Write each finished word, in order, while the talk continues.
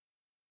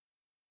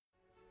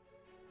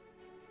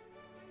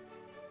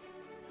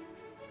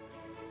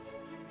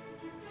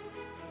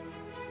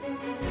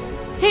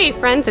Hey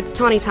friends, it's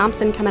Tawny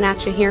Thompson coming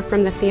at you here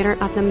from the Theater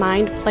of the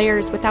Mind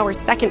Players with our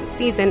second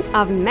season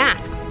of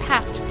Masks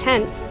Past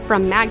Tense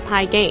from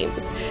Magpie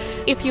Games.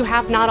 If you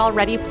have not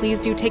already,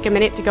 please do take a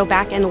minute to go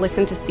back and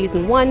listen to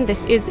Season 1.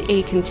 This is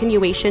a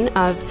continuation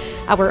of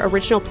our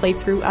original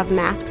playthrough of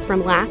Masks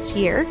from last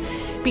year.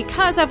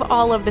 Because of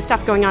all of the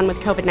stuff going on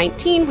with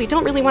COVID-19, we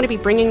don't really want to be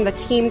bringing the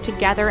team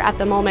together at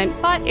the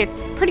moment, but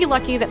it's pretty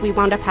lucky that we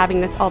wound up having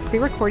this all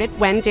pre-recorded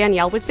when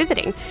Danielle was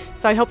visiting.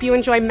 So I hope you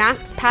enjoy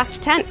Masks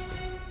Past Tense.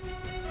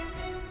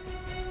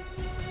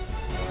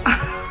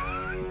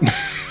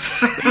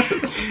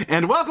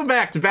 And welcome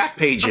back to Back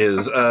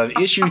Pages of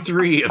Issue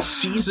 3 of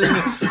Season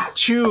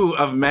 2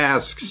 of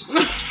Masks.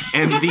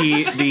 And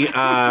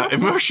the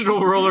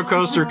emotional roller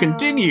coaster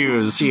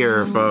continues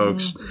here,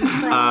 folks.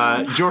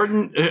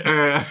 Jordan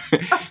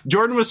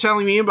was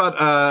telling me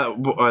about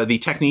the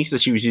techniques that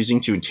she was using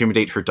to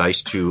intimidate her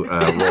dice to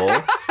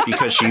roll,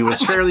 because she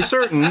was fairly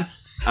certain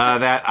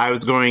that I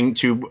was going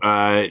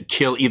to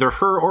kill either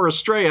her or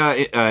Estrella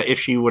if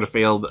she would have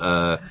failed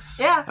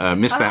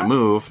miss that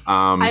move.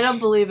 I don't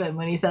believe him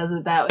when he says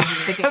that would be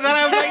the case. And then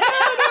I was like, no.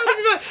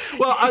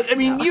 Well, I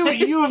mean,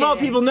 you of all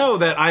people know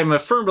that I'm a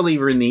firm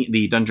believer in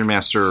the Dungeon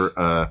Master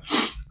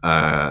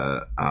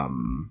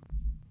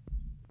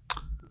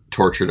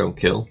torture, don't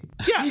kill.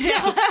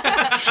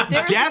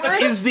 Yeah.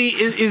 Death is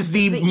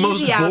the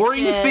most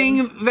boring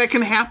thing that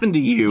can happen to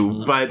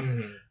you, but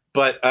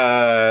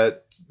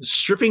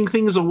stripping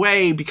things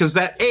away, because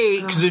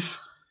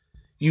if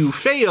you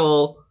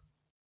fail,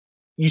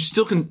 you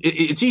still can.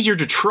 It's easier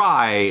to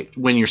try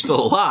when you're still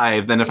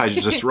alive than if I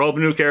just roll up a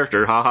new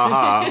character. Ha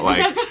ha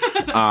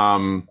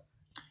ha!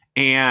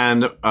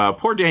 And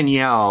poor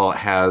Danielle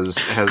has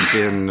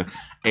been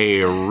a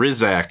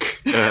Rizek.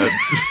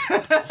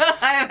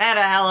 I've had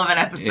a hell of an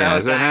episode.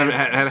 Yeah,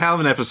 had a hell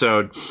of an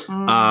episode.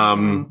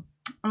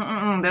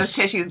 Those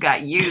tissues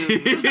got used.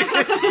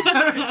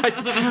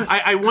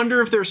 I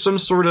wonder if there's some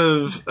sort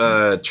of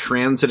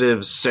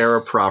transitive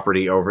Sarah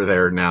property over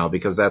there now,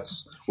 because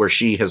that's where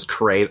she has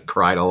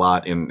cried a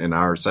lot in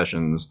our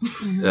sessions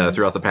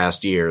throughout the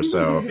past year.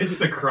 So it's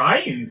the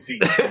crying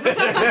scene.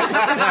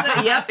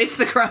 Yep, it's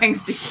the crying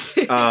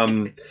scene.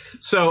 I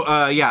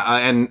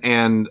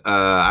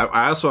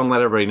also want to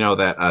let everybody know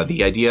that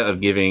the idea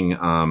of giving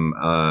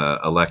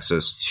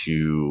Alexis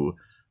to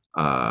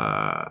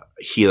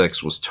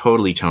Helix was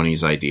totally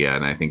Tony's idea,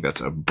 and I think that's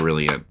a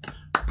brilliant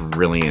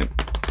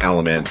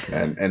element,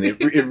 and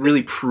it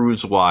really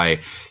proves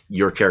why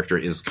your character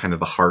is kind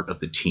of the heart of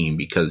the team,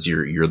 because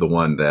you're the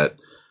one that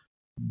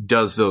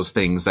does those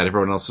things that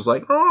everyone else is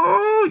like,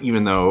 oh,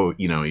 even though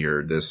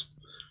you're this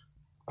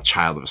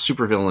child of a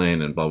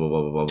supervillain and blah blah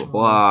blah blah blah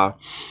blah.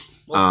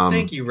 Well,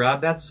 thank you,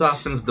 Rob. That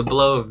softens the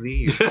blow of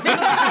these.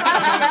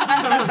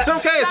 It's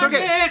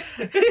okay.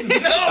 No.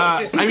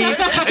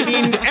 I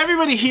mean,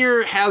 everybody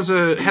here has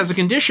a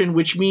condition,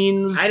 which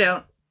means I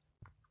don't.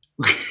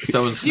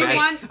 Someone Do you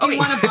want to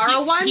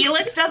borrow one?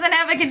 Helix doesn't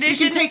have a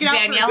condition. You can take it out.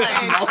 Danielle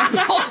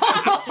has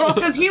multiple.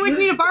 Does Helix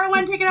need to borrow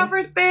one? Take it out for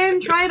a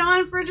spin. Try it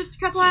on for just a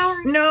couple hours.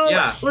 No.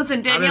 Yeah.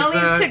 Listen, Danielle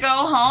needs to go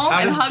home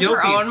and hug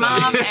her own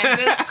mom and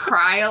just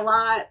cry a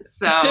lot.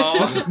 So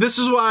this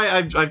is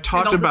why I've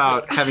talked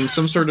about having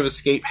some sort of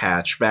escape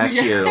hatch back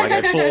here. Like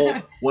I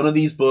pull one of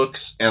these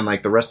books and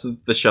like the rest of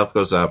the shelf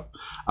goes up.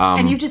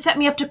 And you just set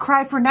me up to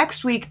cry for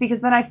next week,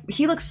 because then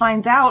Helix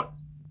finds out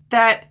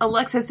that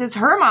Alexis is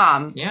her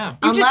mom. Yeah.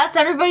 Unless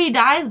everybody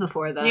dies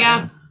before then.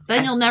 Yeah.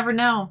 Then you'll never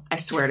know. I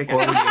swear to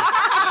Or God.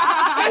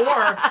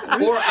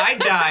 I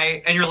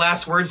die, and your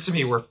last words to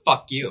me were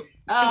 "fuck you." We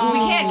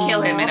can't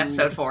kill him in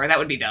episode 4. That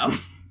would be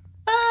dumb.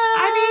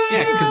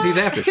 Yeah, because he's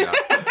Aftershock.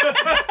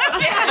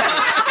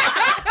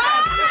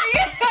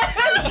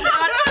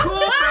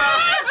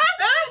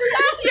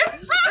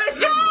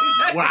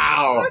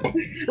 Wow.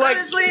 Like,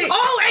 honestly.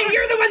 Oh, and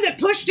you're the one that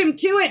pushed him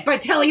to it by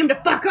telling him to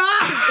fuck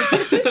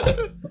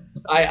off.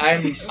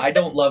 I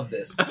don't love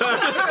this.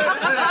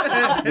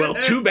 well,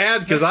 too bad,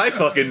 because I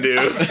fucking do.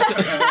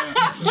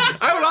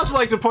 I would also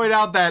like to point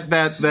out that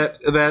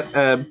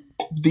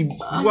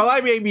while I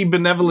may be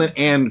benevolent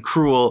and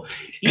cruel,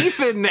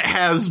 Ethan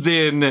has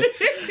been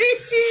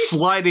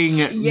sliding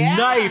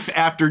knife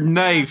after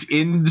knife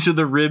into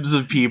the ribs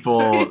of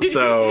people.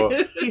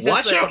 So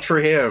watch out for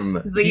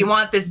him. So you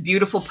want this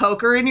beautiful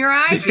poker in your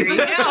eye? Here you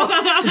go.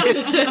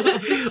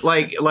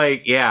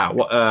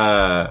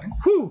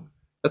 Whew.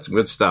 That's some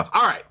good stuff.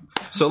 All right.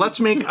 So let's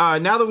make,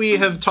 now that we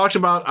have talked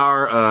about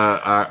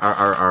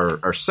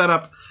our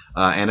setup,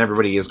 and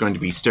everybody is going to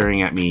be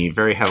staring at me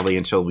very heavily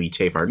until we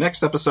tape our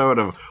next episode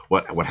of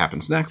what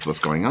happens next, what's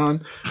going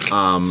on.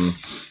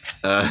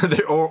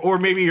 Or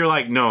maybe you're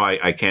like, no,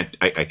 I can't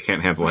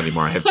handle it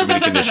anymore. I have too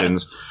many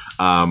conditions.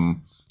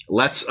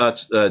 Let's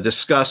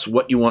discuss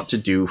what you want to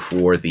do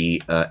for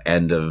the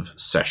end of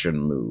session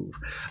move.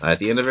 At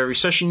the end of every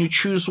session, you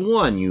choose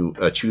one. You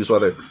choose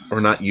whether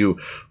or not you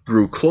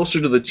grew closer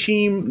to the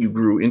team, you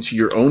grew into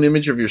your own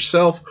image of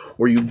yourself,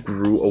 or you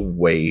grew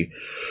away,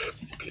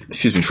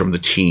 from the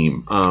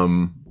team.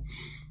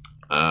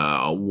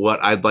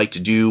 what I'd like to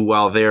do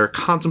while they're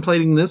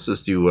contemplating this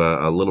is do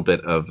a little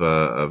bit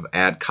of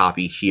ad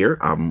copy here.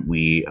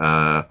 We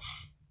are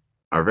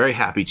very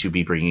happy to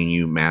be bringing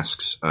you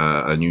Masks,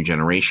 A New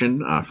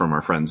Generation, from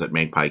our friends at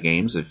Magpie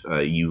Games. If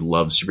you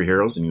love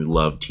superheroes and you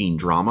love teen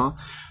drama,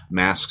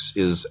 Masks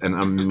is an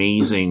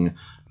amazing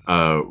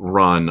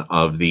run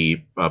of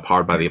the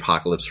Powered by the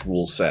Apocalypse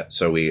rule set.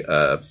 So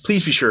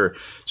please be sure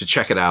to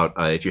check it out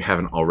if you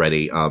haven't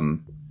already.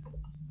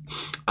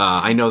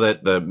 I know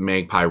that the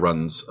Magpie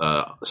runs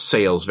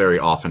sales very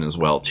often as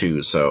well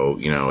too. So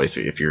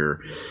if you're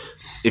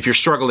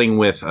struggling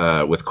with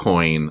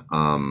coin,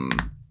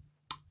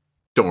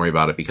 don't worry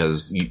about it,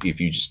 because if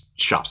you just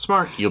shop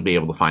smart, you'll be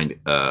able to find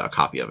a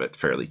copy of it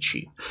fairly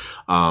cheap.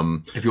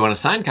 If you want a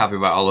signed copy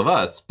by all of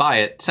us, buy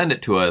it, send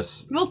it to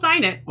us. We'll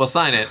sign it. We'll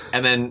sign it,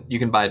 and then you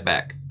can buy it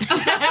back.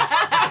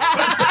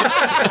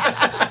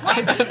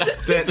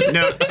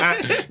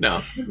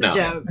 No. It's a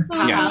joke.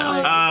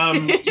 Yeah.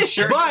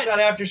 Sure, But-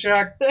 that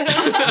Aftershock.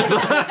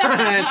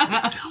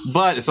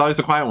 But it's always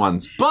the quiet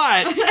ones.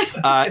 But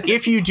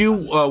if you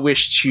do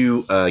wish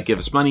to give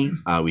us money,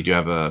 we do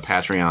have a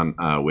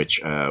Patreon, which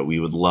we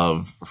would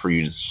love for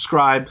you to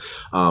subscribe.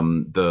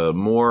 The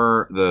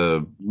more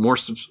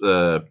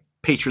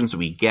patrons that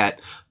we get,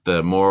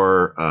 the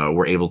more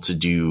we're able to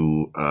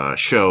do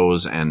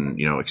shows and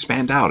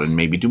expand out and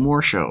maybe do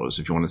more shows.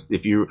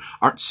 If you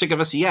aren't sick of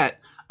us yet,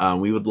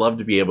 we would love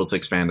to be able to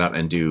expand out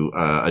and do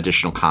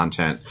additional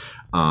content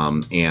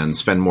and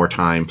spend more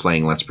time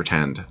playing Let's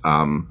Pretend.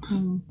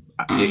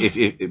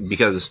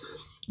 Because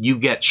you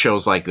get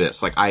shows like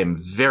this. Like, I am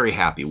very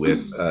happy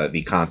with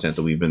the content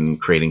that we've been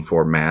creating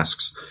for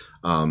Masks.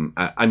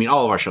 I mean,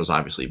 all of our shows,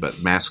 obviously,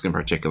 but Masks in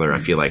particular, I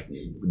feel like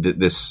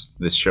this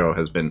show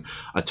has been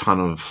a ton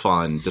of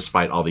fun,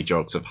 despite all the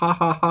jokes of ha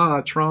ha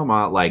ha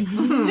trauma. Like,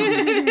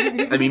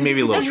 I mean,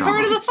 maybe a little That's trauma.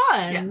 part of the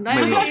fun.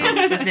 Maybe a little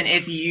trauma. Listen,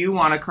 if you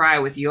want to cry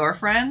with your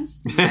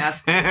friends,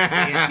 Masks.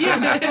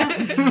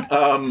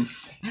 And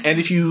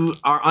if you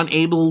are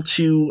unable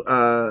to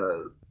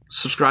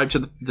subscribe to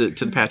the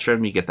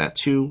Patreon, we get that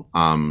too.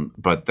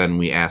 But then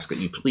we ask that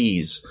you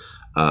please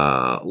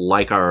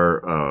like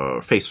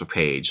our Facebook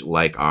page,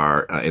 like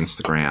our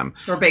Instagram.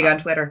 We're big on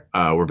Twitter.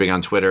 We're big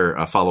on Twitter.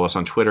 Follow us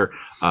on Twitter.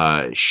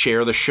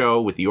 Share the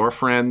show with your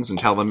friends and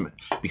tell them,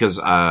 because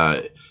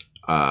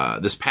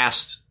this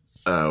past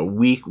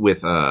week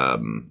with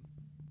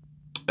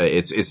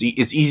it's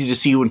easy to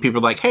see when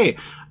people are like, hey,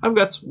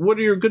 what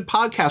are your good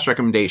podcast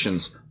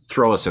recommendations?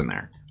 Throw us in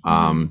there.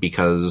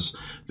 Because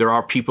there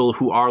are people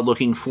who are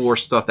looking for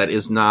stuff that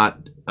is not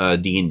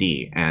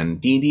D&D,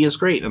 and D&D is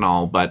great and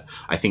all, but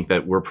I think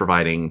that we're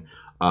providing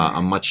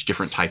a much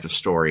different type of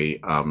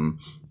story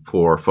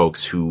for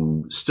folks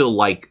who still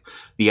like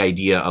the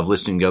idea of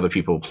listening to other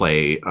people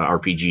play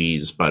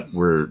RPGs, but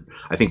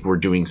I think we're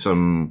doing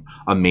some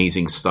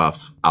amazing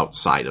stuff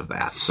outside of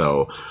that.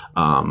 So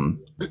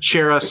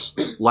share us,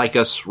 like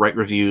us, write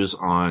reviews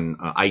on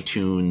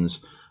iTunes.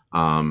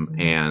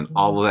 And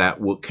all of that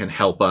can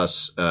help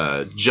us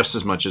just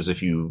as much as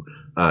if you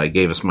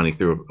gave us money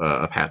through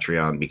a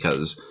Patreon,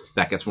 because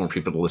that gets more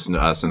people to listen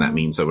to us, and that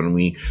means that when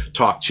we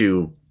talk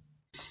to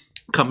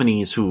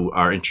companies who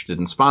are interested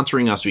in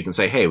sponsoring us, we can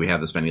say, hey, we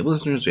have this many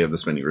listeners, we have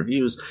this many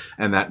reviews,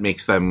 and that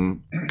makes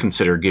them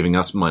consider giving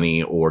us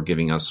money or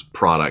giving us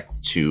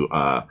product to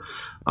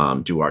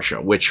do our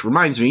show. Which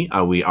reminds me,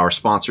 we are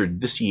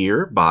sponsored this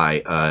year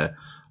by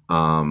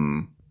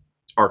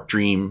Arc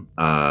Dream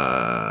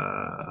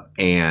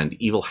and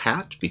Evil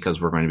Hat,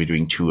 because we're going to be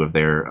doing 2 of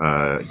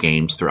their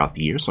games throughout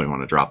the year. So I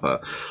want to drop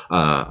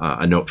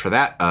a note for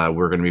that.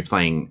 We're going to be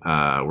playing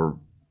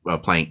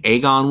playing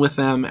Aegon with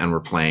them, and we're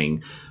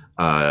playing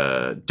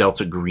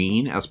Delta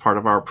Green as part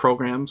of our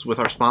programs with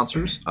our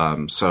sponsors.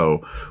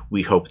 So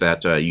we hope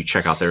that you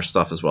check out their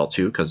stuff as well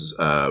too, because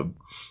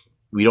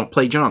we don't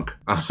play junk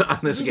on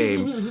this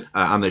game,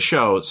 on this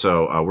show.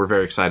 So we're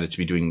very excited to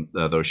be doing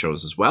those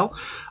shows as well.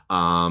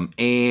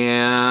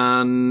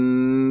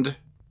 And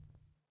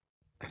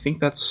I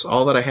think that's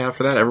all that I have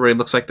for that. Everybody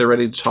looks like they're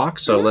ready to talk.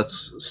 So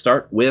let's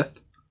start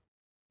with,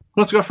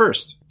 who wants to go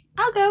first?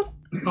 I'll go.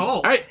 Oh.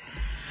 All right.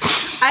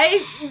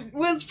 I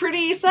was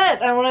pretty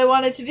set on what I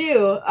wanted to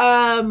do.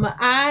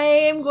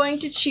 I am going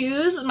to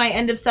choose my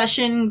end of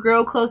session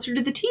Grow Closer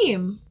to the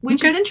Team,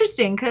 which is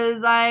interesting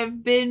because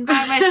I've been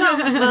by myself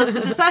most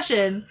of the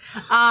session.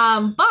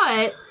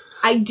 But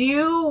I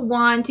do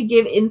want to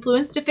give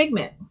influence to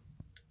Figment,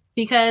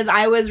 because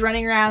I was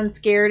running around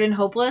scared and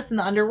hopeless in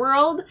the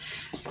underworld.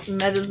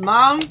 Met his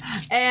mom,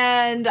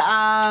 and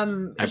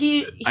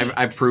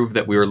I proved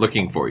that we were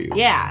looking for you.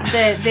 Yeah,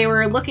 that they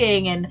were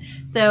looking, and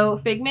so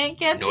Figment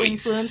gets Nice.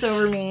 influence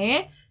over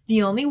me.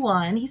 The only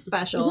one. He's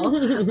special.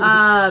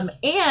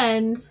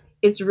 And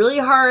it's really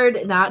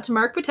hard not to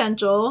mark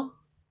potential,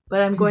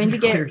 but I'm going to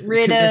get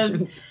rid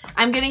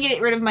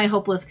of my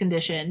hopeless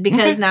condition,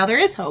 because now there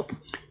is hope.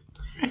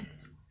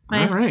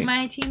 All right.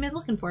 My team is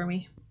looking for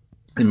me.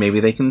 And maybe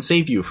they can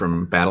save you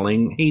from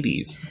battling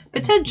Hades.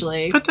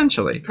 Potentially.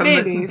 Potentially.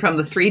 From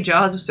the 3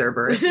 jaws of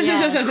Cerberus.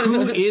 Yeah.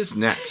 Who is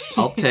next?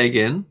 I'll tag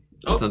in.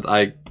 Since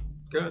I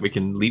Good. We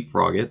can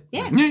leapfrog it.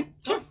 Yeah.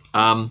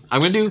 I'm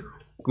going to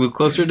glue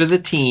closer to the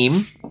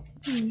team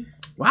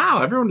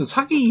Wow, everyone is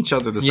hugging each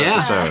other this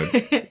episode.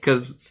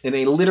 because In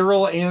a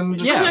literal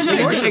and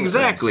emotional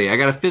exactly. sense. I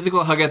got a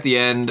physical hug at the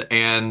end,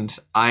 and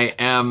I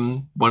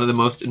am one of the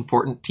most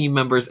important team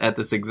members at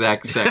this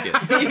exact second.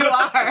 You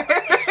are.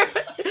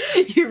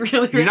 You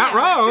really You're not are.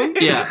 wrong.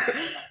 Yeah.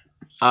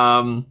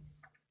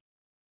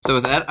 So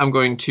with that, I'm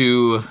going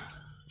to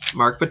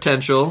mark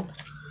potential,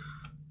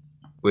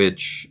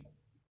 which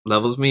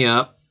levels me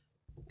up,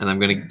 and I'm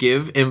going to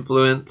give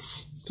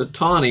influence to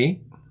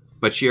Tawny,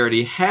 but she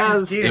already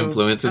has I do.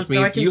 influence, which So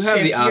I means can you have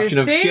the shift your option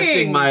of shifting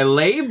thing. my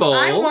label.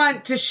 I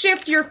want to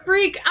shift your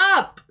freak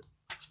up.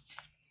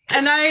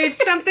 And I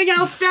something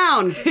else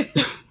down.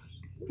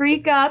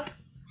 Freak up.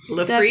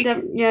 Le That- freak.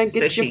 that- yeah, get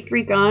says your she.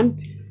 freak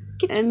on.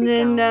 And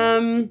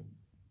then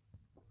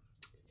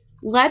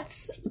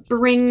let's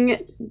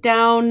bring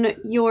down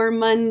your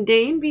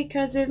mundane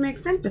because it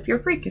makes sense if your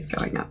freak is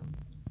going up.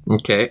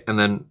 Okay, and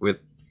then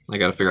I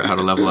got to figure out how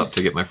to level up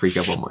to get my freak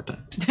up one more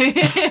time.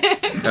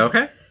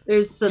 Okay.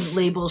 There's some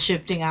label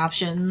shifting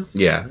options.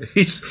 Yeah.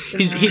 He's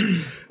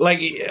like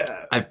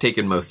I've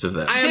taken most of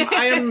them.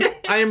 I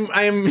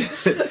am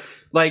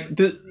like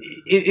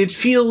it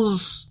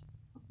feels,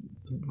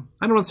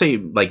 I don't want to say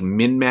like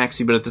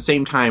min-maxy, but at the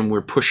same time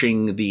we're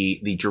pushing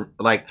the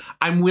like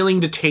I'm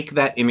willing to take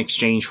that in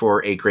exchange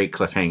for a great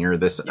cliffhanger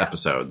this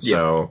episode.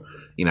 So,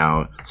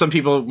 some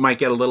people might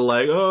get a little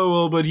like, oh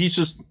well, but he's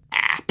just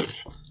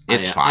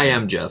it's fine. I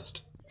am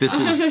just. This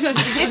is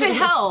If it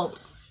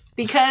helps,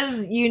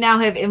 because you now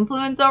have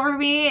influence over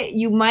me,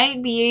 you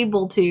might be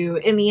able to,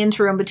 in the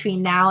interim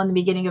between now and the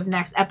beginning of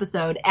next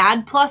episode,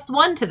 add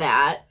 +1 to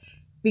that,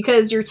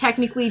 because you're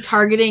technically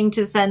targeting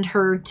to send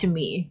her to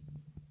me.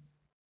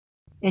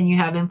 And you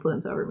have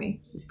influence over me.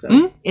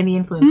 So, in the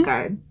influence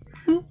card.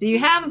 So you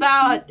have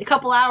about a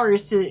couple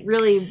hours to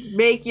really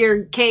make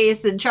your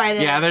case and try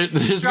to... yeah,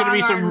 there's going to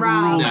be some strong arm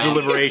Rob. rules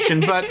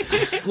deliberation,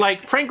 but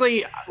like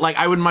frankly, like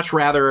I would much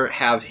rather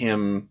have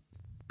him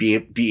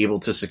be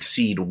able to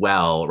succeed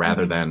well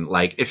rather than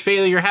like if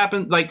failure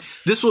happens. Like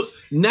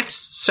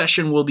next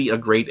session will be a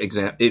great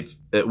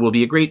it will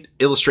be a great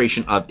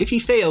illustration of if he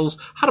fails,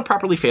 how to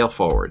properly fail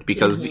forward.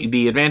 Because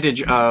the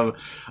advantage of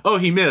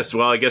he missed.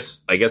 Well, I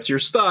guess you're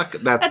stuck.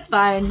 That's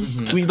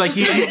fine. We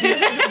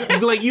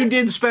you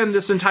did spend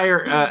this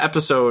entire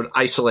episode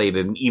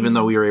isolated, and even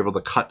though we were able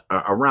to cut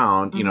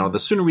around, the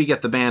sooner we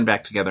get the band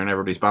back together and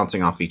everybody's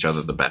bouncing off each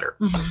other, the better.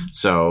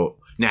 So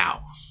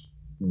now,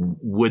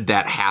 would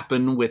that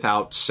happen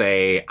without,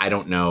 say, I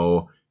don't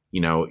know,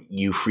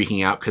 you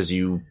freaking out because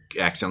you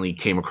accidentally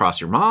came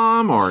across your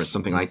mom or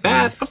something like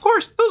that? Of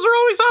course, those are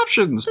always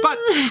options, but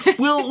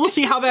we'll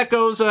see how that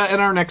goes in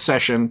our next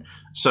session.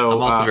 So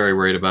I'm also very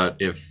worried about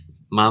if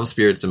Mom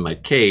Spirit's in my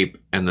cape,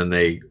 and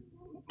then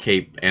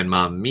Cape and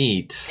Mom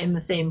meet. In the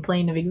same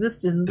plane of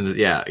existence.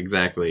 Yeah,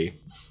 exactly.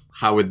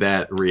 How would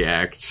that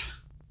react?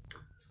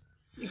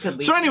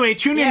 So anyway,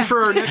 tune in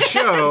for our next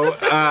show.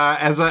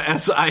 As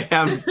I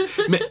have,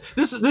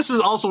 this is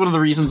also one of the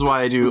reasons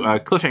why I do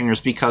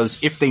cliffhangers, because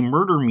if they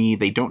murder me,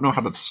 they don't know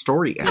how the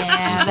story ends.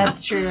 Yeah,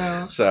 that's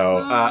true. So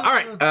all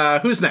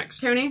right, who's next?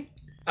 Tony?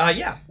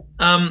 Yeah.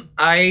 Not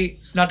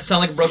to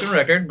sound like a broken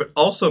record, but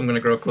also I'm going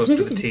to grow close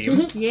to the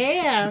team.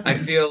 Yeah. I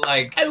feel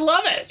like I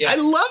love it. Yeah. I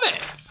love it.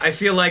 I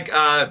feel like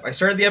I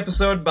started the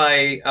episode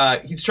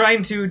by he's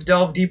trying to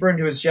delve deeper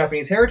into his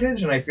Japanese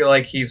heritage, and I feel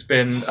like he's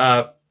been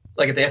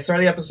like at the start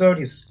of the episode,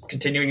 he's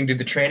continuing to do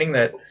the training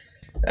that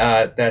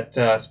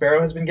Sparrow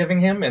has been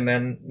giving him, and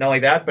then not only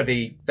that, but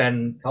he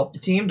then helped the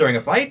team during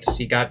a fight.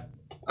 He got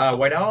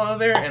White Owl out of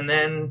there, and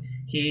then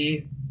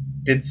he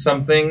did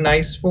something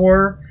nice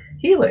for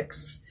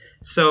Helix.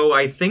 So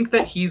I think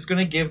that he's going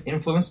to give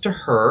influence to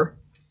her.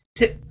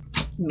 To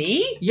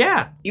me?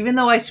 Yeah. Even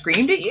though I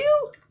screamed at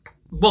you?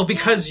 Well,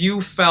 because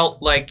you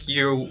felt like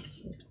you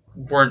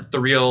weren't the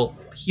real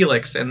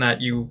Helix, and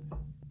that you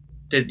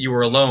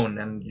were alone,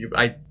 and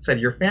I said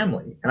your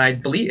family, and I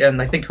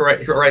think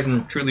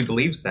Horizon truly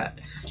believes that.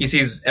 He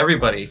sees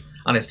everybody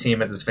on his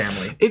team as his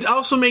family. It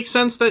also makes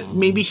sense that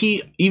maybe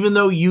even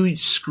though you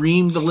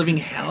screamed the living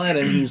hell at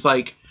him, he's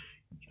like,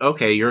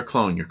 okay, you're a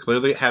clone. You're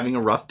clearly having a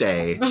rough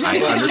day. I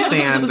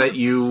understand that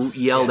you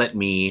yelled at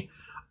me.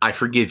 I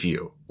forgive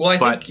you. Well,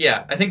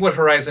 I think what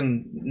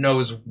Horizon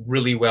knows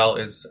really well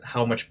is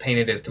how much pain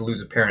it is to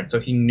lose a parent. So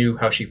he knew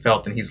how she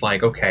felt, and he's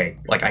like, okay,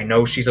 like I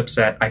know she's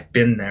upset. I've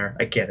been there.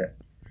 I get it.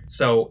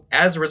 So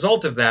as a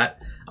result of that,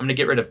 I'm going to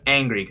get rid of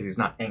angry, because he's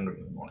not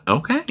angry anymore.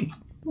 Okay.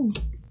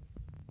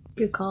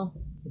 Good call.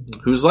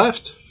 Who's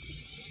left?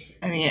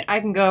 I mean, I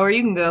can go or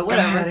you can go, Go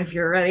ahead whatever. if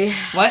you're ready.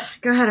 What?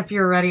 Go ahead if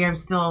you're ready. I'm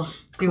still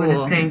doing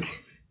Cool. a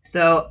think.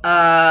 So,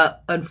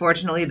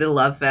 unfortunately, the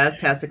love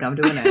fest has to come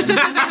to an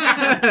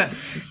end.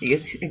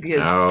 because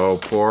Oh,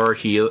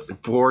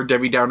 poor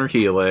Debbie Downer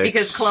Helix.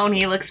 because Clone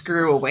Helix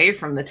grew away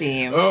from the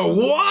team. Oh,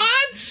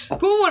 what?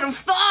 Who would have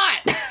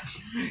thought?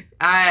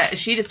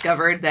 She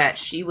discovered that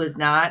she was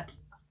not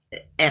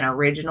an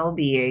original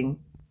being,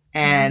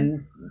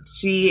 and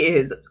she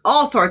is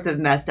all sorts of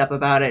messed up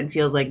about it and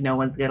feels like no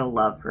one's gonna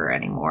love her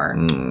anymore.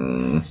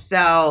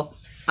 So,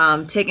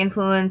 take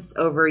influence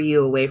over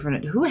you away from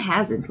it. Who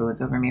has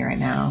influence over me right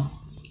now?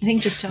 I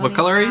think just Tony. What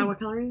color are you? What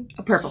color are you?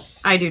 Purple.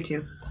 I do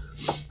too.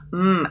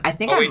 I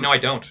think Oh wait, no, I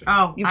don't.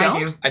 Oh, You I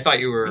don't? do. I thought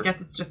you were. I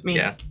guess it's just me.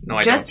 Yeah, no,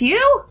 I just don't.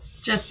 you?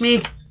 Just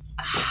me.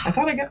 I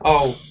thought I got.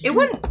 Oh, It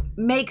wouldn't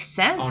make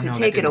sense Oh, to no, that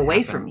take it didn't away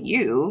happen. from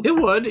you. It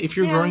would if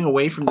you're Yeah. going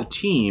away from the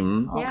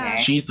team. Okay.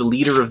 She's the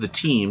leader of the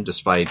team,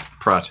 despite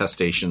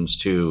protestations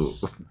to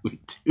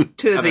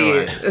To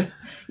otherwise. the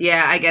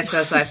yeah, I guess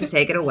so. So I have to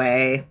take it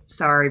away.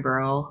 Sorry,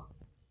 bro.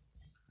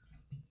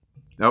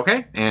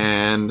 Okay,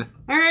 and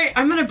All right,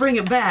 I'm gonna bring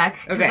it back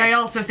because Okay. I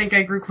also think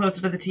I grew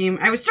closer to the team.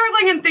 I was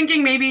struggling and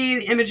thinking maybe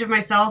the image of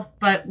myself,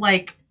 but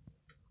like,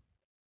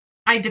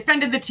 I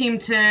defended the team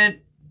to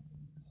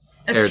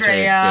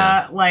Estrella.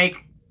 yeah.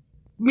 Like,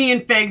 me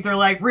and Figs are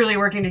like really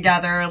working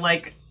together.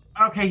 Like,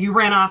 okay, you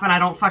ran off and I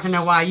don't fucking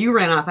know why. You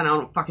ran off and I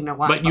don't fucking know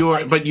why.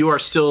 but you are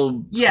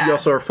still Yeah. You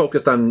also are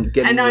focused on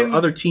getting And your I'm-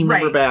 other team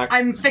member right. back.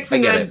 I'm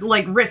fixing I get to it.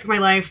 like risk my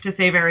life to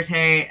save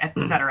Arete,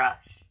 etc.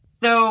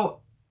 So,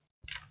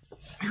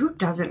 who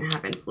doesn't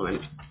have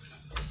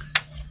influence?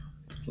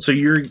 So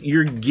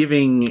you're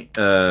giving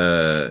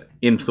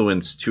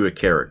influence to a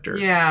character.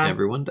 Yeah.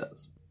 Everyone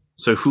does.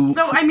 So who?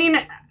 So I mean,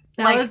 That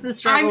like, was the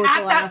struggle I'm with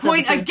at the that last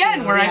point episode, again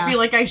too, where yeah. I feel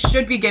like I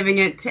should be giving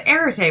it to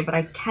Arete, but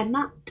I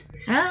cannot.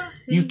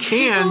 you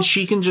can.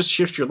 She can just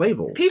shift your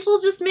labels. People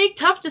just make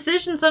tough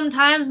decisions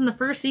sometimes in the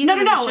first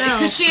season. No, of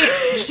the show.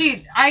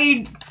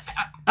 because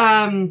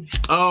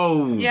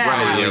Oh, Yeah.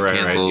 right, yeah, right.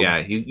 Canceled. Yeah,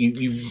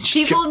 you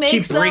People make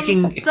keep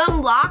breaking.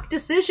 some lock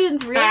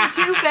decisions really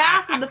too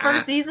fast in the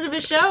first season of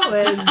a show,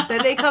 and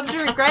then they come to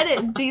regret it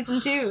in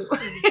season 2.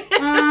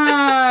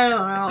 I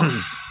don't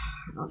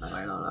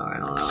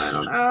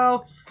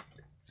know.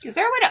 Is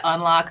there a way to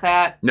unlock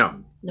that? No,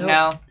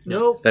 No.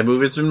 Nope. that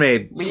move has been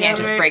made. We can't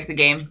just Right. break the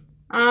game.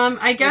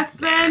 I guess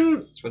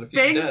then, That's what a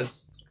Figs? Figs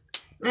does.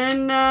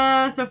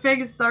 and so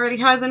Figs already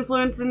has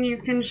influence, and you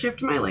can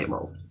shift my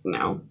labels.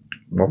 No,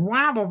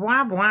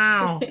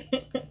 Wow.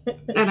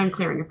 and I'm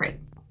clearing afraid.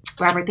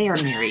 Robert, they are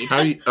married.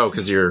 How do you? Oh,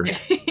 because you're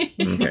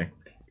okay.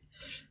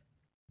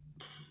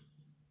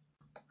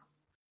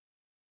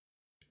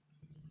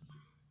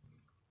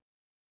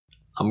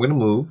 I'm gonna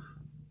move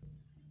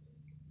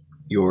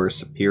your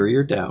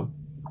superior down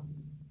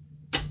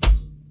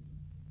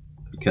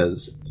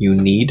because you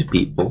need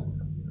people,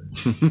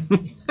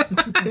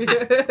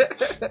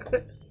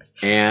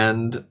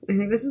 and I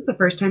think this is the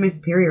first time my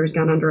superior has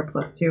gone under a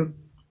 +2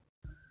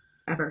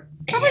 ever.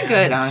 Probably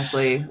good,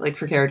 honestly, like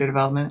for character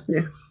development.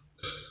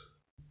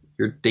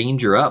 you're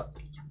danger up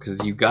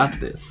because you got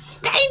this.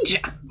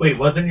 Wait,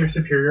 wasn't your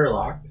superior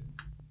locked?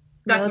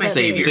 That's my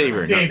Savior.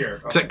 Savior.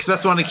 Savior. Because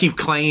that's one to keep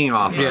clanging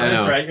off. Yeah, I of. know.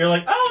 That's right. You're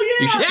like, oh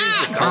yeah. You should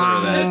choose the color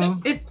of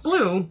that. It's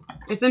blue.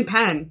 It's in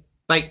pen.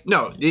 Like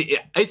no,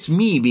 it's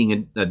me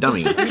being a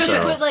dummy. You should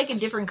So put like a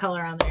different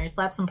color on there.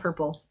 Slap some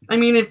purple. I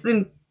mean, it's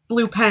in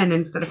blue pen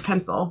instead of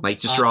pencil. like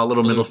just draw a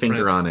little middle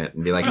finger on it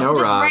and be like, no,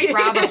 Just Rob. write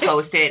Rob a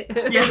post-it.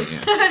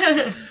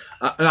 Yeah.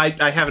 And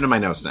I have it in my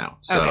notes now.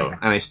 So Okay.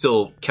 and I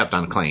still kept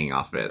on clanging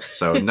off of it.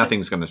 So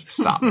nothing's going to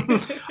stop me.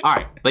 All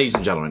right, ladies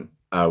and gentlemen.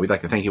 We'd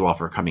like to thank you all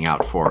for coming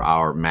out for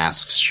our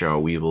Masks show.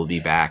 We will be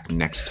back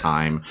next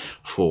time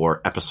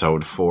for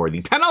episode 4,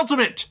 the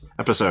penultimate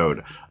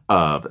episode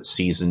of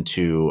season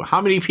 2. How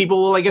many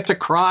people will I get to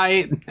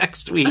cry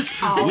next week?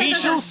 We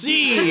shall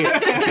see.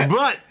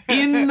 But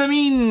in the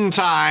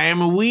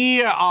meantime,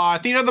 we are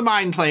Theater of the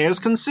Mind players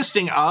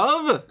consisting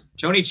of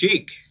Joni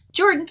Cheek.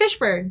 Jordan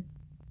Fishburne.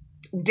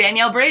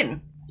 Danielle Brayton.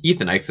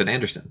 Ethan Exit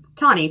Anderson.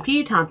 Tawny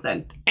P.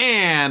 Thompson.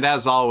 and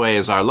as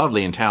always, our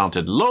lovely and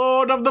talented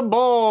Lord of the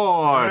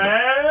Board.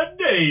 Brad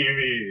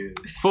Davies.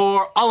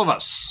 For all of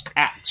us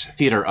at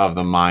Theater of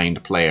the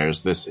Mind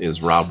players, this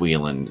is Rob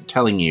Whelan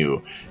telling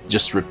you,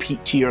 just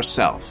repeat to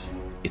yourself,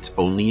 it's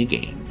only a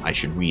game. I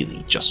should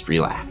really just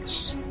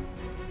relax.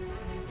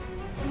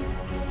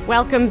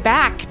 Welcome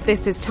back.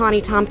 This is Tawny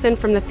Thompson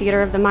from the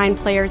Theater of the Mind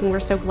players, and we're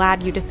so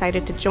glad you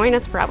decided to join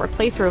us for our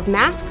playthrough of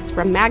Masks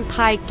from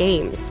Magpie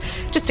Games.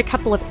 Just a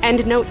couple of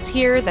end notes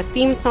here. The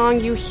theme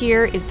song you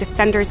hear is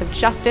Defenders of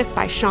Justice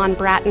by Sean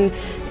Bratton.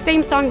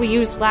 Same song we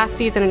used last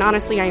season, and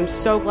honestly, I am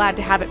so glad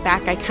to have it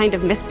back. I kind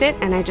of missed it,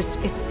 and it's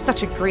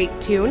such a great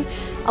tune.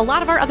 A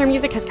lot of our other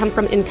music has come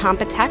from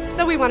Incompetech,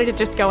 so we wanted to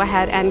just go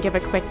ahead and give a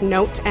quick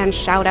note and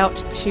shout out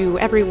to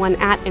everyone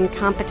at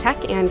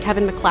Incompetech and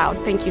Kevin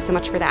McLeod. Thank you so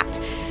much for that.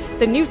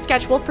 The new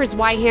schedule for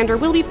Zweihander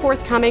will be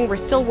forthcoming. We're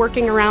still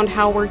working around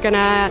how we're going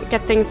to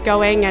get things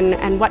going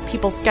and what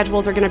people's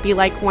schedules are going to be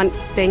like once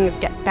things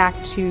get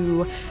back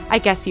to, I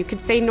guess you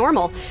could say,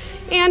 normal.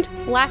 And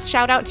last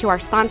shout out to our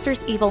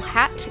sponsors, Evil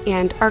Hat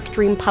and Arc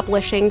Dream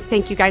Publishing.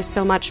 Thank you guys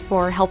so much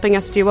for helping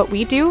us do what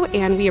we do,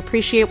 and we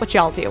appreciate what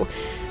y'all do.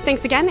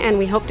 Thanks again, and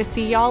we hope to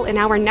see y'all in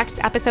our next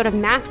episode of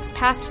Masks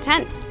Past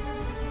Tense.